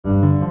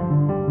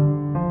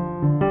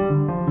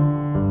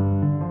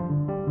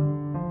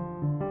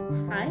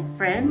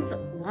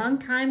friends, long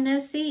time no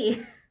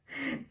see.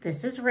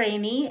 This is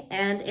Rainy,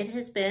 and it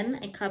has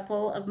been a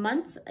couple of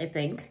months, I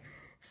think,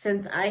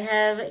 since I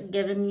have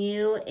given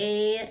you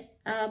a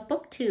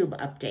booktube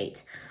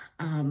update.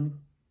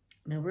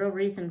 No real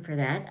reason for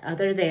that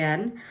other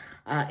than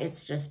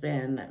it's just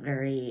been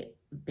very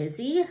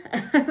busy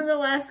the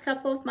last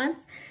couple of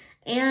months,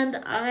 and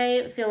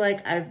I feel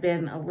like I've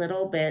been a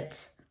little bit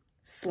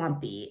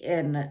slumpy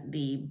in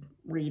the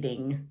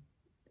reading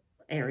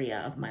area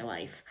of my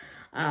life.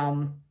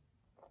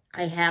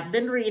 I have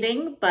been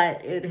reading,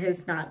 but it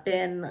has not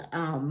been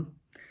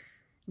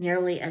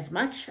nearly as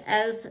much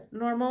as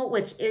normal,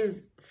 which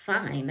is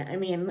fine. I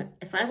mean,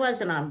 if I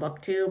wasn't on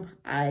BookTube,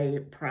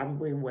 I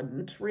probably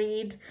wouldn't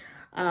read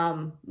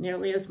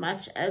nearly as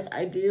much as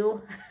I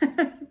do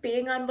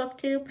being on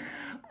BookTube.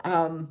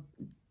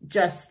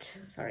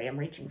 Sorry, I'm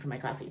reaching for my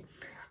coffee.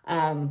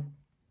 And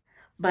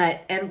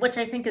which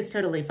I think is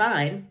totally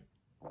fine.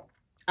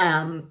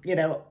 You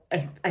know,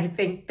 I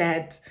think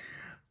that,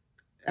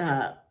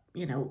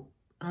 you know,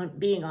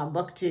 being on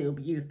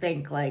BookTube, you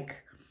think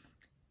like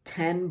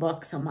 10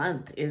 books a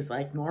month is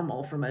like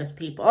normal for most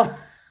people,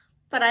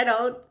 but I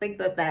don't think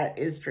that that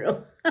is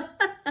true.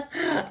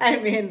 I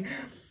mean,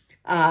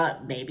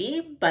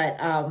 maybe, but,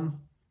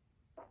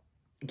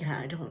 yeah,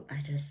 I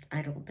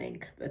don't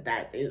think that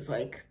that is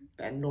like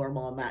a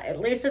normal amount. At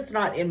least it's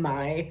not in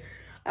my,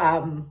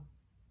 you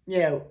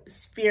know,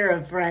 sphere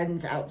of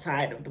friends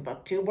outside of the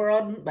BookTube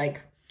world. Like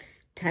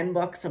 10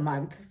 books a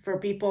month for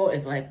people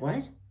is like,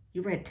 what?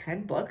 You read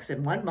 10 books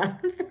in 1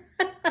 month?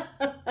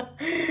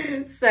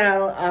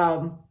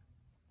 So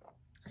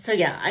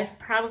yeah, I've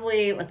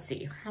probably, let's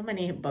see, how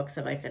many books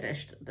have I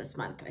finished this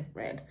month? I've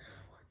read.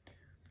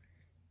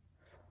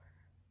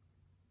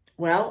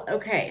 Well,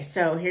 okay,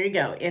 so here you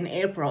go. In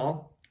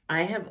April,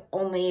 I have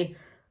only,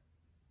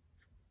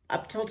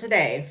 up till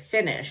today,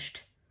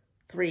 finished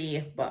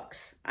 3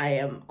 books. I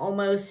am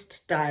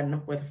almost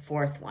done with a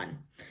 4th one.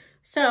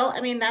 So, I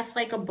mean, that's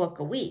like a book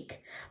a week,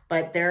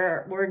 but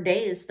there were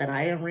days that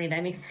I didn't read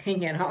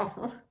anything at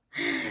all,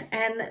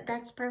 and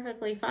that's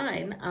perfectly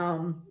fine.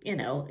 You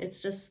know,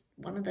 it's just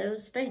one of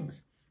those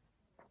things.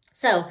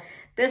 So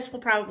this will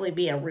probably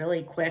be a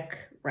really quick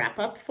wrap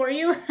up for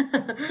you,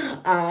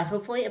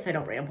 hopefully, if I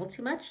don't ramble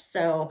too much.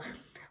 So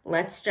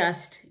let's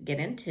just get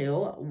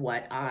into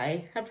what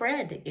I have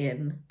read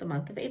in the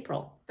month of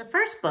April. The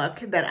first book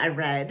that I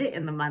read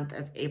in the month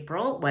of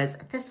April was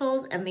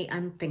Thistles and the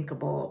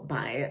Unthinkable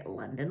by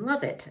London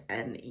Lovett.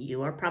 And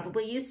you are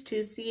probably used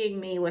to seeing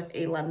me with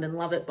a London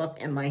Lovett book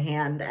in my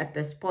hand at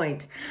this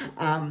point.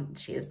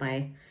 She is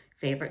my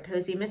favorite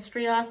cozy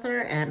mystery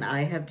author, and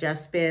I have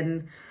just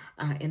been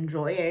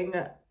enjoying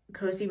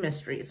cozy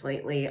mysteries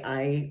lately.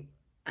 I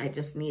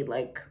just need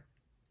like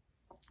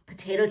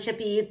potato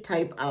chippy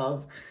type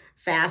of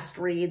fast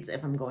reads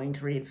if I'm going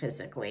to read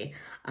physically.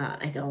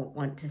 I don't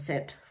want to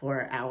sit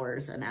for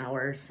hours and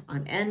hours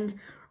on end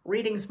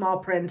reading small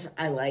print.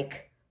 I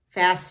like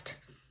fast,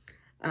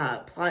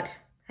 plot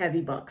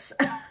heavy books.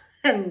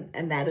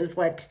 and that is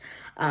what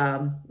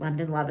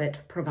London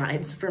Lovett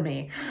provides for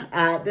me.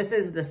 This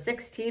is the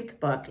 16th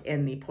book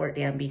in the Port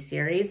Danby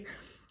series,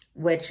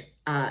 which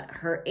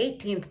her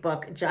 18th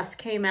book just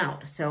came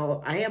out.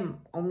 So I am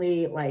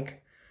only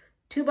like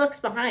 2 books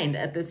behind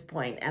at this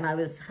point, and I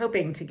was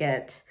hoping to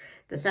get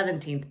the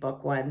 17th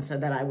book one so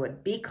that I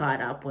would be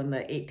caught up when the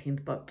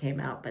 18th book came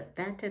out, but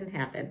that didn't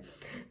happen.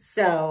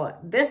 So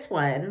this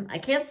one, I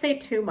can't say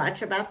too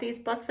much about these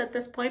books at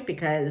this point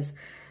because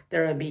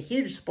there would be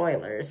huge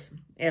spoilers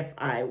if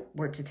I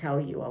were to tell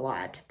you a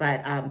lot.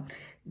 But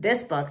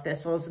this book,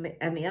 Thistles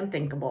and the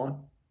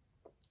Unthinkable,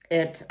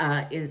 it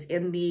is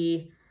in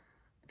the,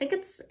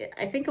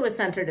 I think it was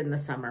centered in the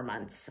summer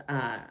months.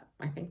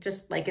 I think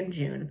just like in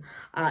June,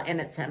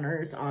 and it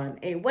centers on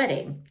a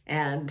wedding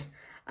and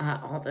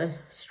all the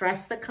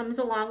stress that comes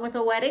along with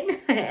a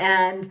wedding,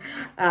 and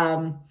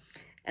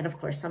of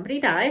course somebody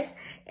dies.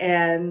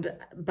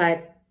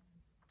 But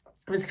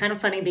it was kind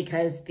of funny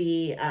because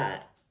the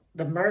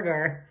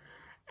murder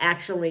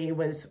actually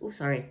was, oh,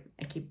 sorry,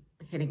 I keep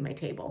hitting my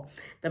table.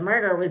 The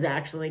murder was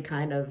actually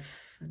kind of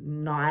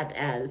not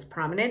as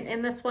prominent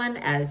in this one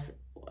as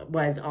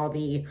was all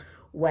the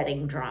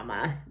wedding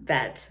drama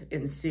that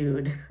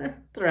ensued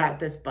throughout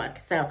this book.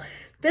 So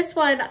this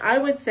one, I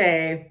would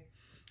say,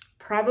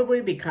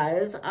 probably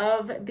because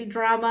of the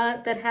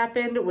drama that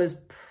happened, was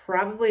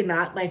probably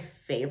not my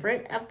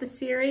favorite of the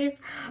series.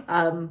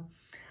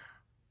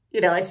 You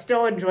know, I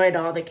still enjoyed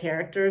all the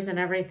characters and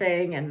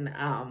everything, and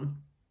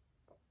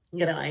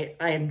you know,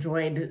 I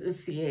enjoyed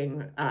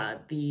seeing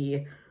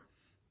the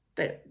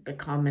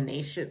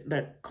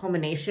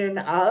culmination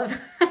of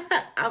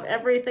of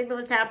everything that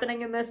was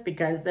happening in this,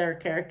 because there are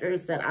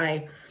characters that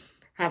I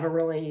have a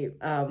really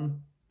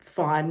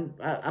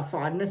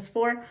fondness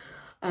for,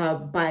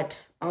 but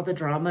all the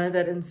drama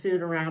that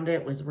ensued around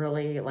it was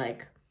really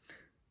like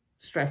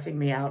stressing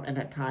me out and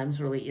at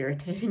times really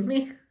irritating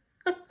me.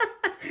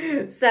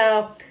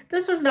 So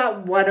this was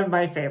not one of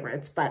my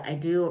favorites, but I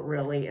do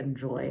really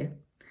enjoy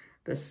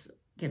this,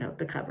 you know,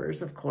 the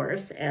covers, of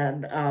course,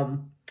 and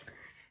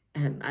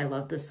And I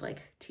love this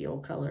like teal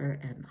color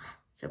and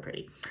so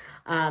pretty.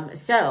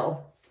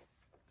 So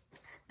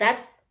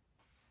that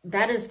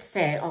is to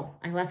say, oh,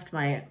 I left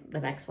the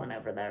next one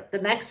over there. The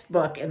next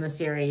book in the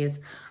series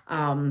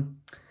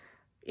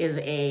is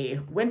a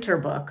winter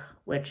book,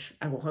 which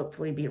I will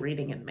hopefully be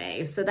reading in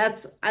May. So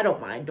I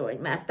don't mind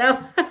doing that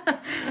though.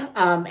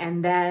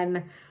 And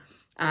then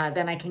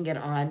I can get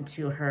on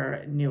to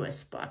her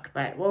newest book,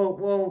 but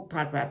we'll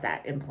talk about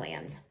that in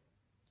plans.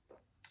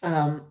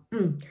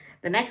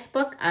 The next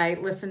book I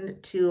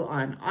listened to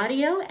on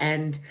audio,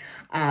 and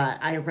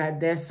I read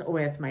this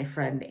with my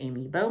friend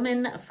Amy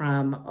Bowman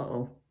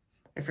from,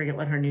 I forget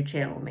what her new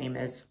channel name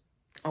is.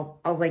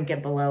 I'll link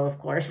it below, of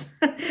course.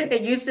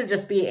 It used to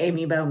just be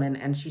Amy Bowman,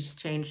 and she's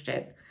changed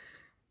it.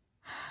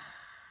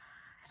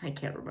 I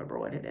can't remember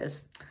what it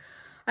is.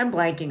 I'm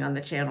blanking on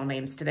the channel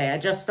names today. I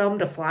just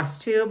filmed a floss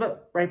tube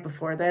right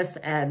before this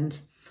and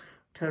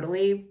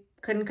totally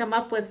couldn't come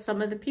up with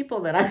some of the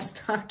people that I was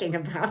talking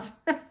about.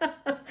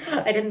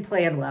 I didn't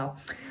plan well.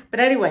 But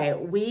anyway,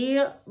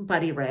 we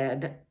buddy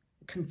read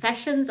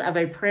Confessions of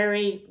a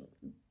Prairie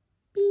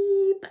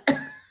Beep.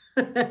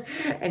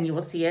 And you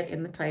will see it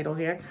in the title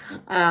here.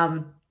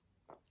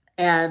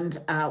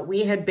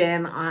 We had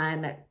been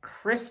on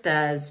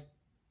Krista's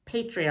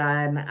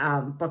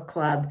Patreon book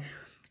club,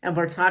 and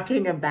we're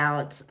talking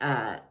about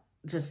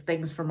just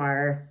things from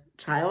our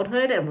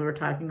childhood, and we were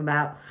talking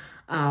about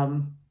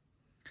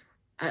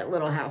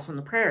Little House on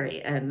the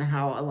Prairie and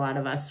how a lot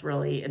of us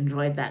really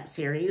enjoyed that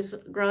series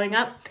growing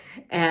up.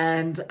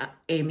 And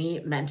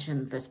Amy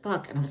mentioned this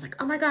book, and I was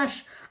like, oh my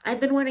gosh,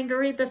 I've been wanting to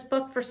read this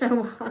book for so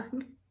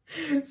long.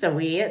 So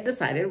we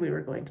decided we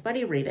were going to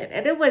buddy read it,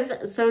 and it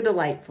was so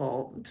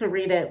delightful to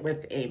read it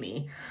with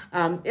Amy.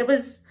 It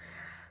was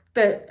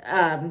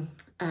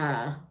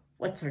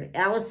what's her name?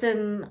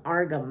 Allison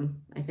Argam,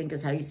 I think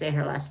is how you say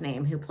her last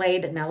name, who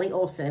played Nellie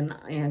Olson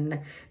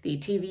in the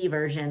TV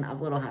version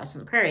of Little House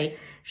on the Prairie.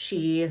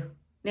 She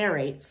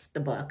narrates the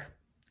book,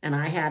 and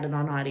I had it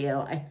on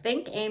audio. I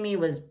think Amy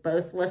was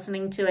both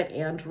listening to it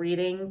and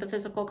reading the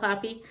physical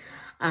copy.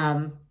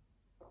 And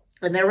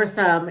there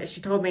were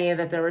she told me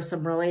that there were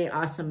some really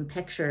awesome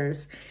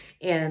pictures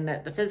in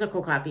the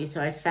physical copy,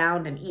 so I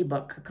found an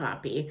ebook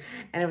copy,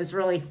 and it was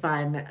really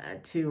fun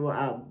to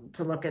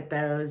look at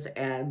those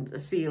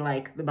and see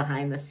like the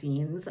behind the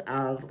scenes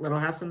of Little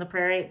House on the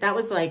Prairie. That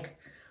was like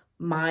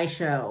my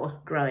show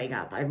growing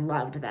up. I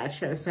loved that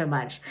show so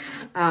much.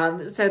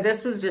 So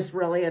this was just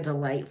really a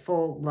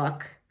delightful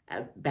look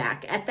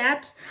back at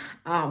that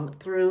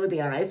through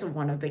the eyes of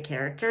one of the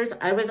characters.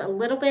 I was a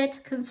little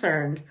bit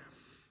concerned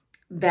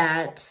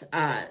that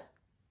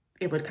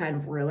it would kind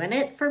of ruin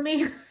it for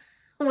me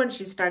when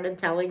she started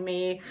telling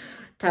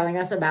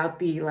us about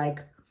the like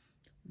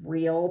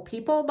real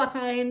people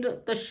behind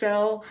the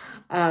show.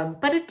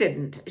 But it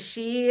didn't.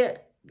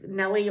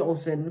 Nellie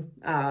Olson,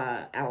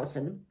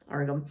 Allison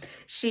Argam,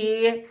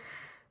 she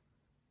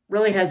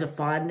really has a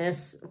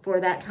fondness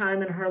for that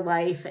time in her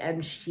life,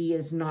 and she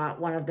is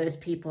not one of those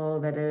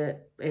people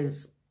that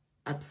is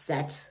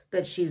upset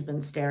that she's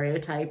been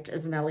stereotyped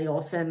as Nellie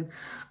Olson.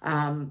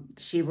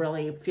 She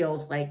really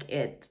feels like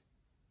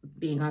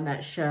being on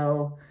that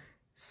show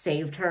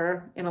saved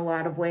her in a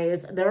lot of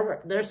ways.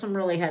 There's some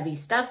really heavy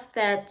stuff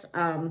that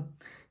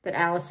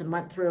Allison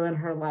went through in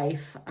her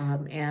life,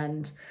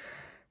 and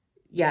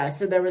yeah,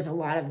 so there was a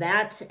lot of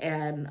that,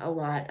 and a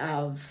lot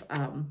of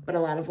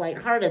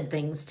lighthearted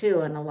things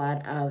too, and a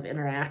lot of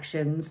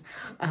interactions.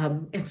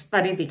 It's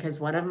funny because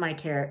one of my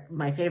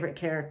favorite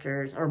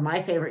characters, or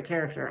my favorite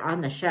character on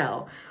the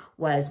show,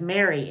 was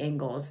Mary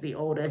Ingalls, the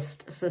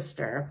oldest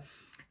sister,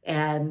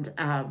 and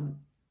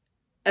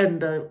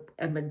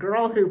the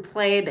girl who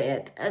played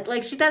it,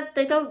 like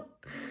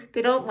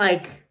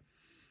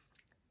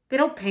they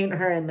don't paint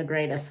her in the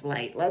greatest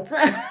light.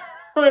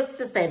 Let's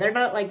just say they're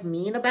not like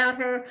mean about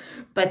her,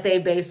 but they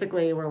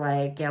basically were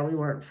like, yeah, we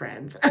weren't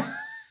friends.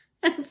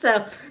 And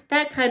so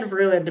that kind of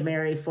ruined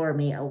Mary for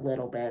me a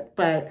little bit,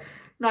 but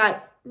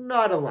not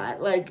a lot.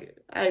 Like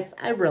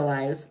I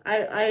realize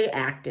I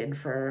acted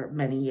for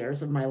many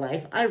years of my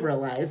life. I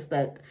realize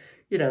that,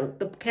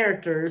 the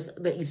characters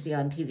that you see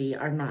on TV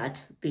are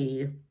not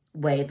the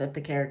way that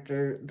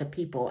the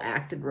people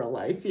act in real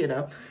life,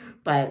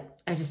 but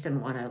I just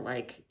didn't want to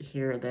like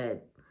hear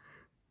that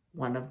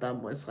one of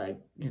them was like,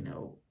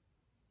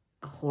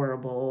 a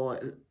horrible,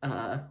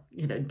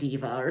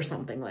 diva or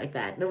something like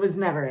that. And it was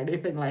never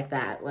anything like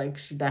that. Like,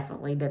 she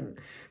definitely didn't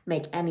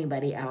make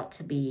anybody out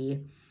to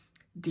be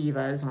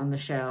divas on the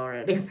show or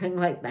anything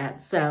like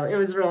that. So it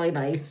was really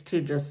nice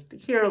to just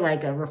hear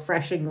like a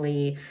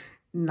refreshingly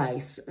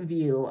nice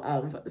view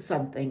of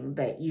something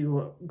that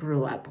you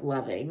grew up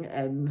loving,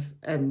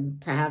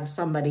 and to have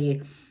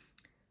somebody,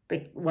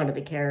 one of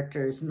the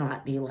characters,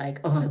 not be like,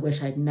 oh, I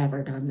wish I'd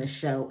never done this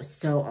show. It was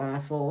so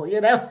awful,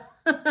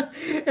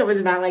 It was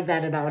not like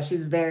that at all.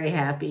 She's very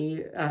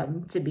happy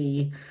to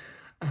be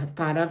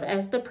thought of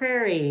as the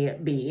Prairie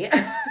Bee.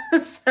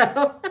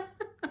 So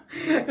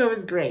it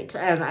was great.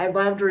 And I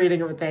loved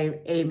reading it with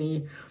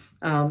Amy.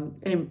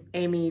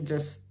 Amy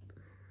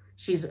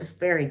she's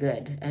very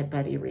good at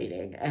buddy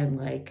reading and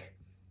like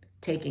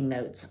taking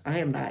notes. I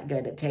am not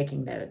good at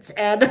taking notes.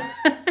 And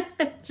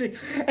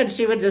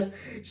she would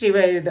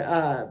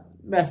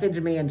message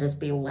me and just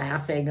be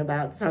laughing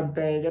about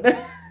something. And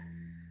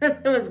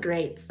it was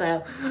great.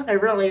 So I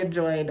really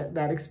enjoyed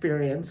that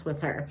experience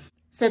with her.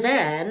 So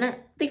then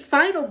the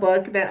final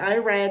book that I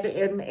read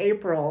in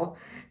April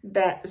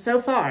that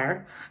so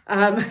far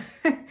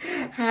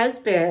has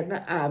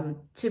been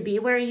To Be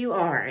Where You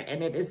Are.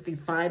 And it is the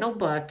final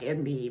book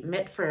in the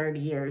Mitford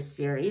Years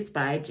series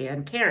by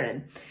Jan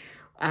Karon.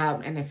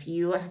 And if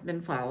you have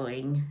been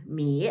following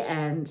me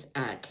and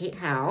Kate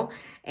Howe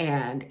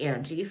and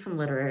Angie from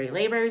Literary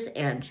Labors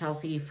and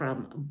Chelsea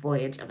from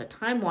Voyage of a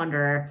Time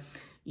Wanderer,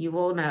 you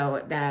will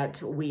know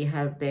that we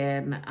have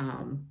been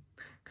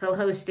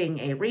co-hosting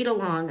a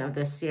read-along of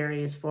this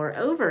series for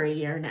over a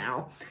year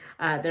now.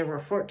 There were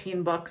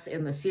 14 books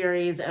in the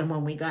series, and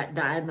when we got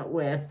done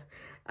with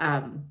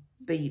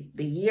the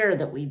year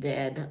that we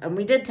did, and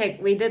we did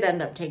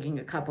end up taking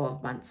a couple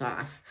of months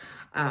off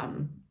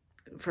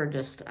for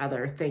just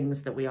other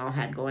things that we all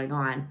had going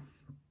on.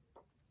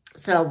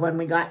 So when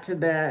we got to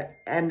the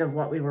end of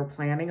what we were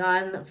planning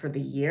on for the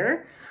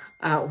year,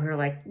 we were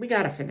like, we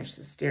got to finish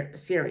this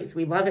series.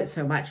 We love it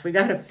so much. We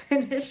got to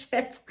finish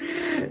it.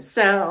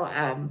 So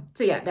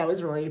yeah, that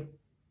was really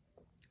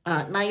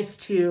nice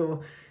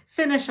to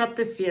finish up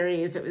the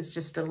series. It was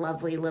just a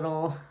lovely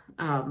little,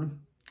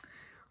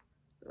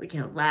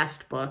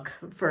 last book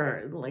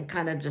for like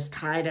kind of just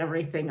tied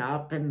everything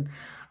up. And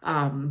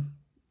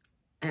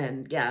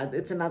yeah,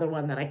 it's another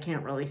one that I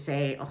can't really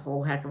say a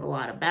whole heck of a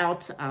lot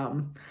about,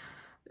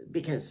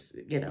 because,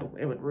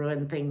 it would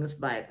ruin things,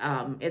 but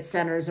it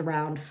centers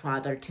around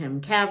Father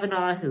Tim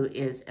Kavanaugh, who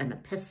is an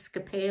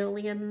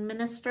Episcopalian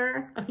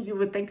minister. You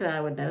would think that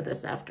I would know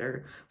this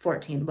after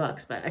 14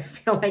 books, but I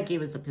feel like he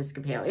was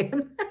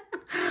Episcopalian.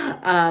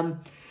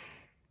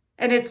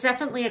 And it's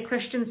definitely a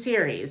Christian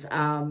series.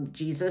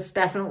 Jesus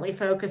definitely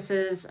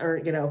focuses or,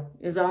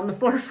 is on the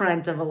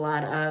forefront of a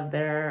lot of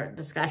their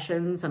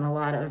discussions and a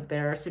lot of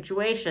their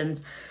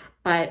situations.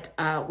 But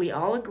we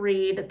all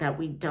agreed that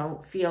we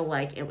don't feel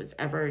like it was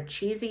ever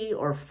cheesy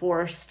or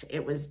forced.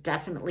 It was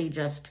definitely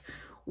just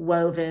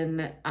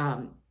woven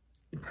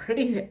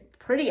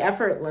pretty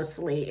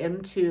effortlessly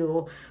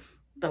into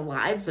the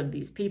lives of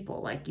these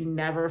people. Like, you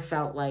never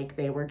felt like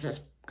they were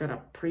just gonna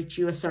preach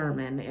you a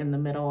sermon in the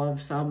middle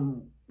of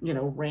some,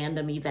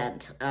 random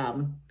event.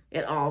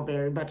 It all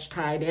very much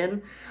tied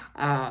in.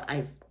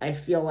 I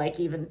feel like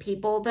even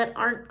people that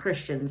aren't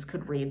Christians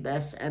could read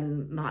this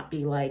and not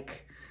be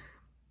like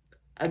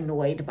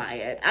annoyed by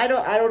it. I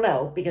don't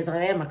know, because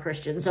I am a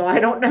Christian, so I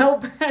don't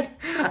know.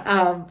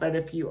 But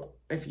if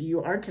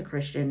you aren't a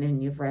Christian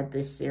and you've read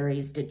this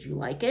series, did you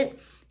like it?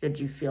 Did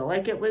you feel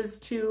like it was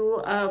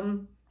too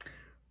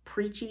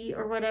preachy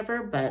or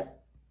whatever? But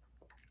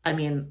I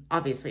mean,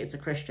 obviously it's a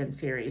Christian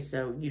series,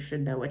 so you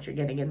should know what you're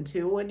getting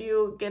into when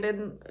you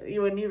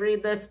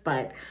read this.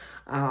 But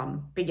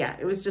yeah,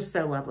 it was just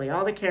so lovely.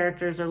 All the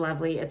characters are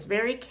lovely. It's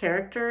very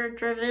character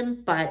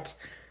driven, but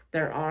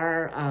there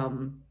are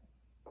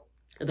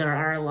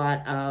a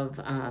lot of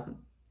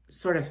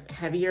sort of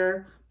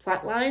heavier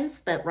plot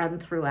lines that run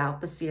throughout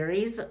the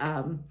series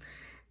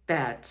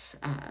that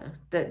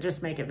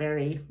just make it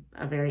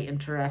a very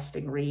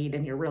interesting read,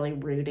 and you're really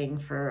rooting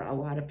for a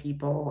lot of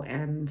people.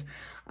 And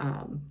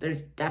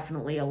there's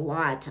definitely a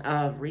lot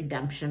of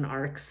redemption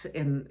arcs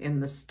in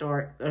the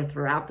story or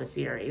throughout the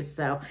series.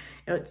 So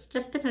it's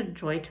just been a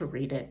joy to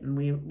read it, and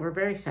we're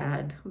very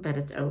sad that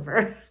it's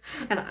over.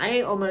 And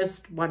I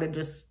almost want to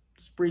just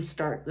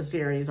restart the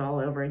series all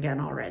over again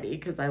already,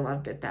 because I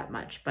loved it that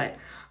much, but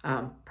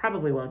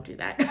probably won't do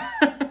that.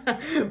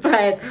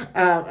 But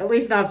at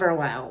least not for a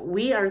while.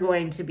 We are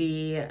going to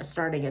be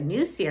starting a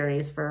new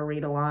series for a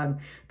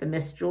read-along, the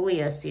Miss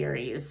Julia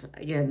series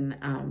in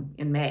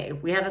May.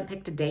 We haven't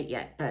picked a date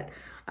yet, but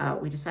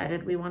we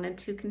decided we wanted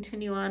to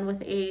continue on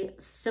with a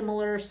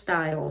similar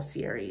style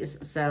series.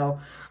 So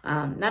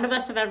none of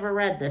us have ever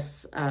read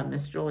this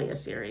Miss Julia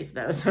series,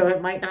 though, so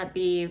it might not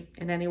be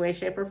in any way,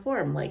 shape, or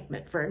form like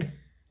Mitford.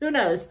 Who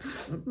knows?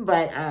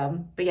 But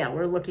yeah,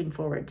 we're looking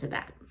forward to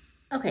that.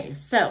 Okay,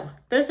 so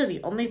those are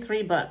the only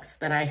 3 books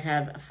that I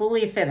have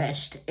fully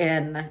finished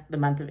in the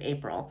month of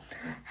April.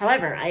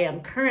 However, I am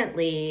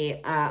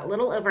currently a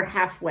little over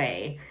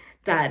halfway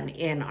done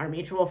in Our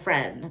Mutual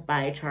Friend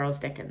by Charles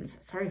Dickens.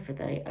 Sorry for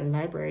the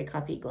library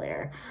copy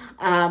glare.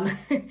 I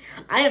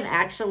am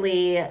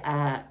actually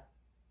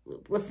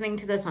listening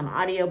to this on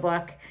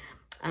audiobook.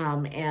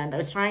 And I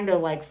was trying to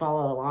like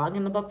follow along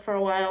in the book for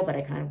a while, but I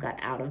kind of got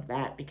out of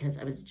that because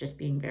I was just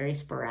being very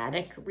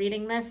sporadic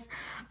reading this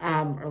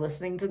or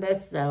listening to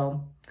this.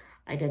 So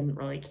I didn't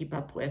really keep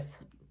up with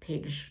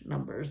page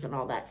numbers and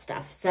all that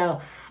stuff. So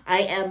I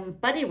am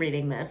buddy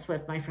reading this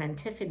with my friend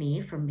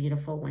Tiffany from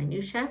Beautiful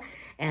Minutia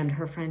and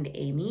her friend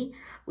Amy.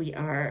 We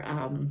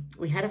are,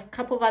 we had a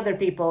couple of other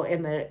people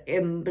in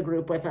the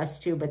group with us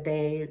too, but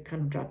they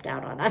kind of dropped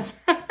out on us.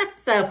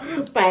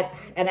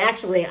 And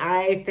actually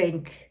I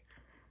think,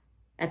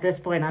 at this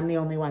point, I'm the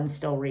only one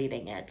still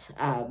reading it.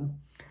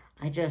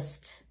 I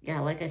just, yeah,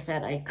 like I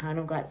said, I kind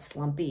of got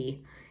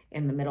slumpy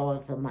in the middle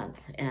of the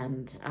month.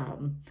 And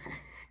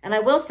I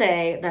will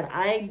say that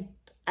I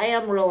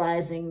am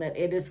realizing that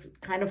it is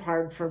kind of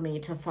hard for me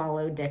to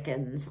follow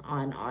Dickens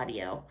on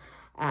audio.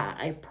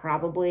 I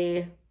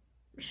probably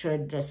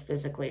should just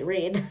physically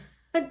read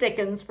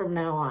Dickens from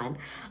now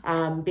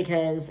on,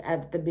 because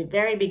at the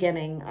very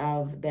beginning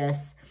of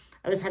this,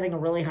 I was having a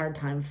really hard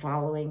time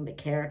following the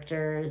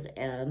characters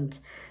and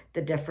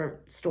the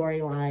different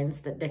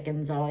storylines that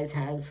Dickens always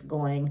has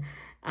going.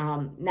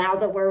 Now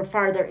that we're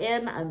farther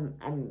in,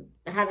 I'm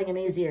having an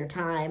easier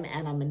time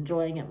and I'm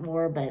enjoying it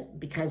more, but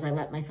because I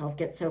let myself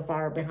get so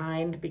far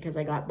behind because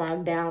I got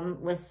bogged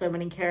down with so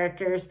many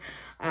characters,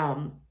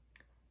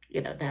 you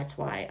know, that's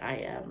why I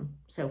am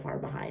so far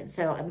behind.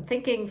 So I'm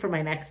thinking for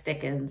my next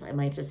Dickens, I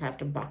might just have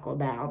to buckle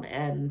down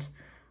and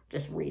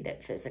just read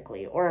it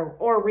physically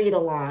or read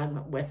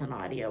along with an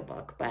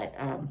audiobook, but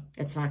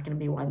it's not going to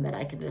be one that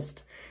I can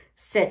just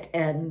sit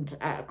and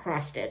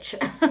cross stitch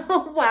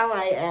while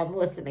I am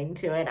listening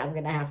to it. I'm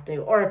going to have to,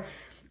 or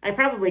I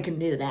probably can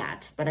do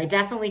that, but I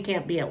definitely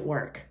can't be at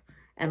work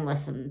and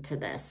listen to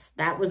this.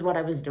 That was what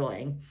I was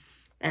doing.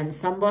 And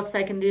some books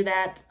I can do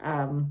that,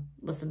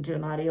 listen to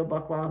an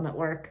audiobook while I'm at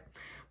work,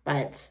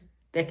 but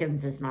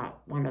Dickens is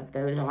not one of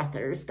those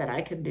authors that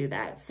I can do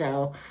that.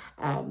 So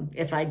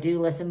if I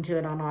do listen to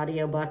it on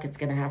audiobook, it's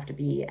going to have to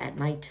be at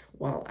night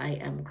while I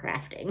am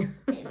crafting.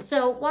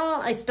 So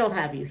while I still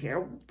have you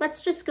here,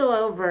 let's just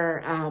go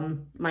over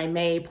my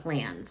May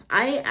plans.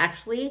 I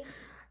actually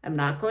am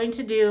not going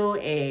to do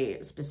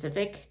a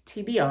specific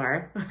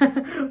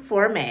TBR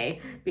for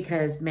May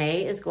because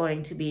May is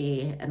going to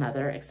be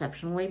another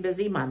exceptionally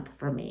busy month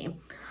for me.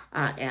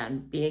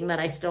 And being that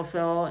I still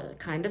feel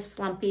kind of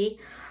slumpy,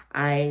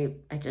 I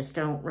just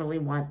don't really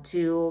want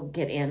to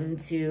get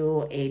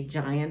into a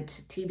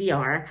giant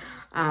TBR.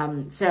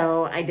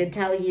 So I did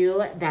tell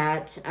you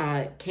that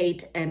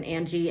Kate and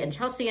Angie and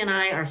Chelsea and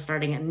I are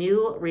starting a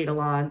new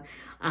read-along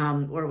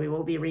where we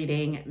will be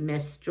reading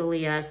Miss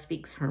Julia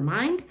Speaks Her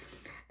Mind.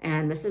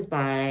 And this is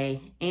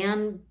by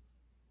Anne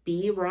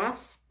B.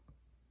 Ross.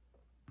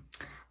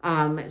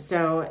 And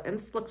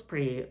this looks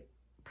pretty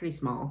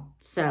small.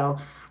 So,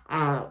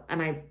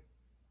 and I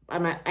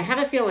have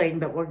a feeling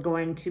that we're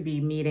going to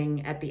be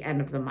meeting at the end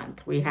of the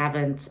month. We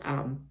haven't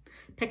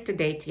picked a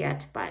date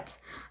yet, but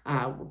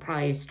we'll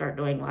probably start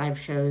doing live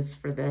shows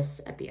for this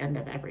at the end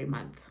of every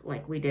month,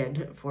 like we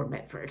did for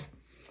Mitford.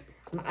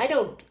 And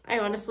I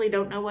honestly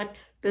don't know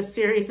what this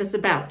series is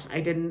about. I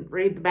didn't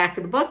read the back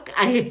of the book.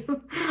 I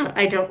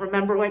don't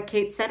remember what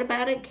Kate said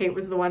about it. Kate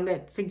was the one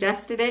that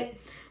suggested it.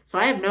 So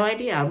I have no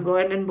idea. I'm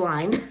going in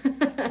blind.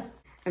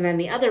 And then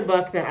the other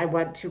book that I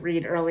want to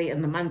read early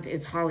in the month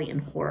is Holly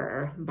and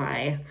Horror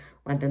by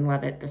London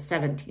Levitt, the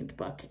 17th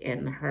book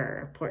in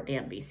her Port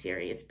Danby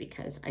series,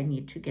 because I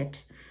need to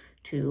get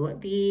to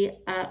the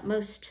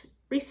most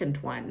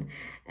recent one.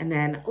 And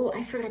then, oh,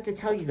 I forgot to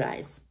tell you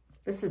guys,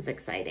 this is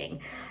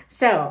exciting.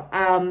 So,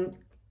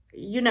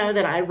 you know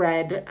that I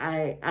read,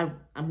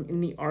 I'm in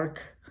the ARC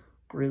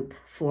group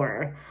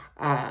for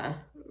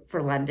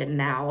London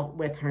now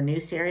with her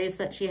new series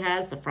that she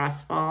has, the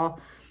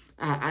Frostfall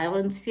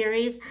Island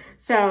series.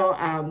 So,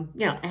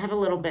 you know, I have a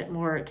little bit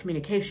more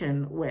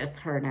communication with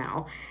her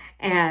now.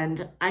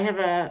 And I have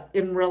a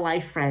in real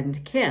life friend,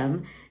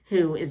 Kim,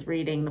 who is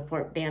reading the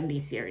Port Danby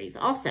series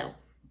also.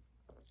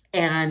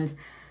 And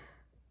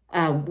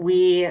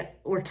we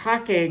were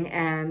talking,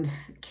 and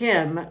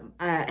Kim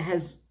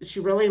she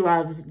really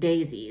loves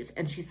daisies.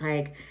 And she's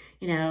like,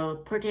 you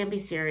know, Port Danby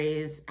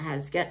series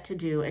has yet to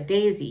do a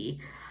daisy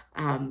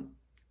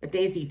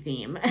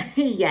theme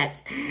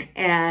yet.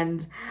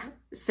 And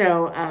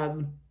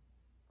so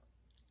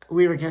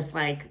we were just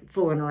like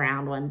fooling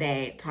around one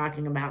day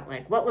talking about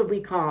like, what would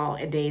we call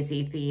a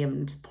daisy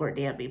themed Port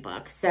Danby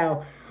book?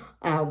 So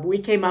we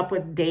came up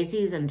with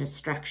Daisies and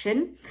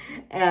Destruction,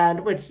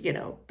 and which, you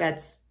know,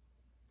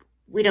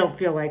 we don't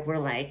feel like we're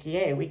like,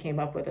 yay, we came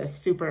up with a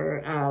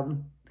super,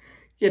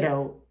 you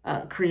know,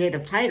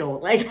 creative title,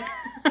 like,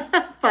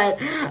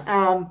 but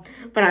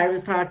I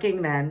was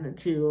talking then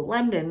to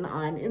London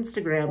on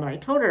Instagram, and I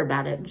told her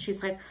about it, and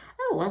she's like,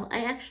 oh, well,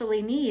 I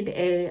actually need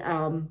a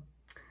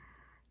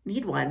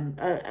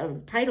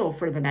title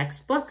for the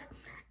next book.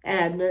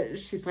 And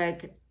she's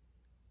like,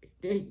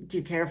 do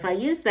you care if I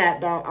use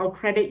that? I'll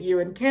credit you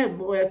and Kim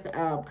with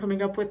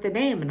coming up with the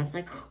name. And I was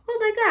like, oh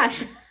my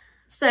gosh.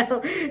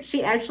 So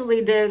she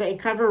actually did a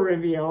cover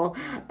reveal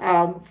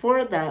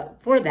for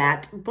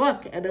that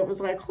book, and it was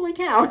like, holy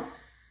cow.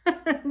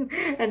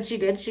 And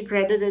she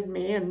credited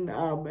me and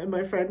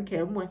my friend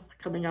Kim with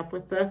coming up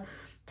with the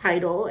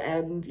title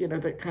and, you know,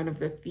 the kind of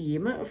the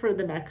theme for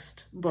the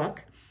next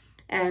book.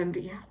 And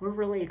yeah, we're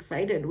really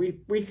excited.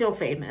 We feel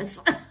famous.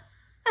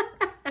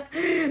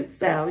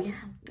 So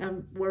yeah,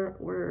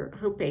 we're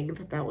hoping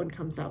that one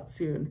comes out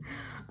soon.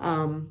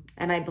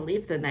 And I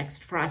believe the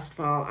next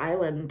Frostfall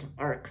Island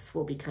arcs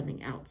will be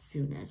coming out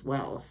soon as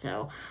well.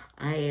 So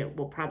I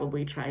will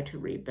probably try to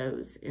read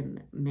those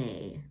in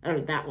May, or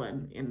that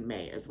one in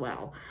May as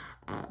well.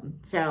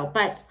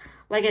 But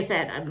like I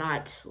said, I'm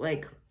not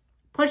like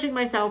pushing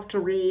myself to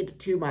read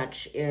too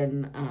much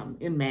in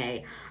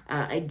May.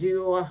 I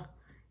do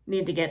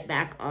need to get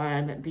back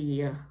on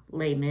the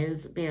Les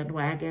Mis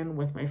bandwagon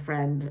with my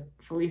friend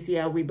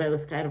Felicia. We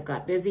both kind of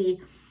got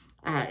busy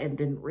and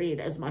didn't read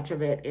as much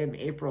of it in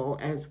April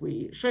as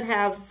we should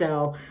have.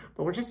 So,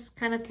 but we're just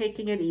kind of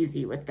taking it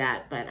easy with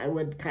that. But I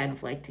would kind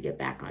of like to get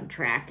back on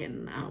track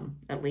and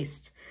at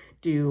least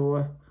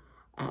do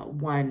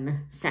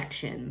one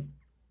section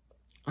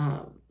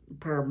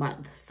per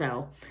month.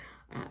 So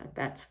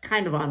that's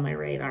kind of on my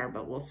radar,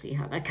 but we'll see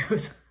how that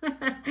goes.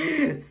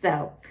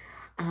 So,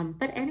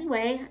 but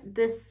anyway,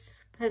 this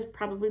has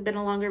probably been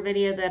a longer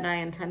video than I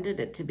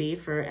intended it to be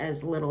for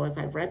as little as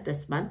I've read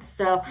this month.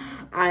 So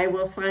I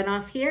will sign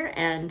off here,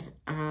 and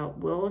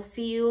we'll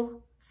see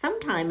you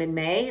sometime in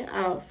May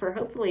for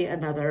hopefully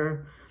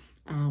another,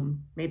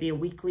 maybe a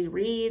weekly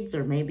reads,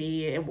 or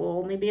maybe it will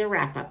only be a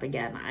wrap up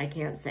again. I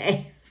can't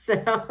say. So,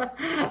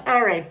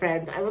 all right,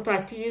 friends, I will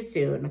talk to you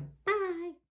soon. Bye.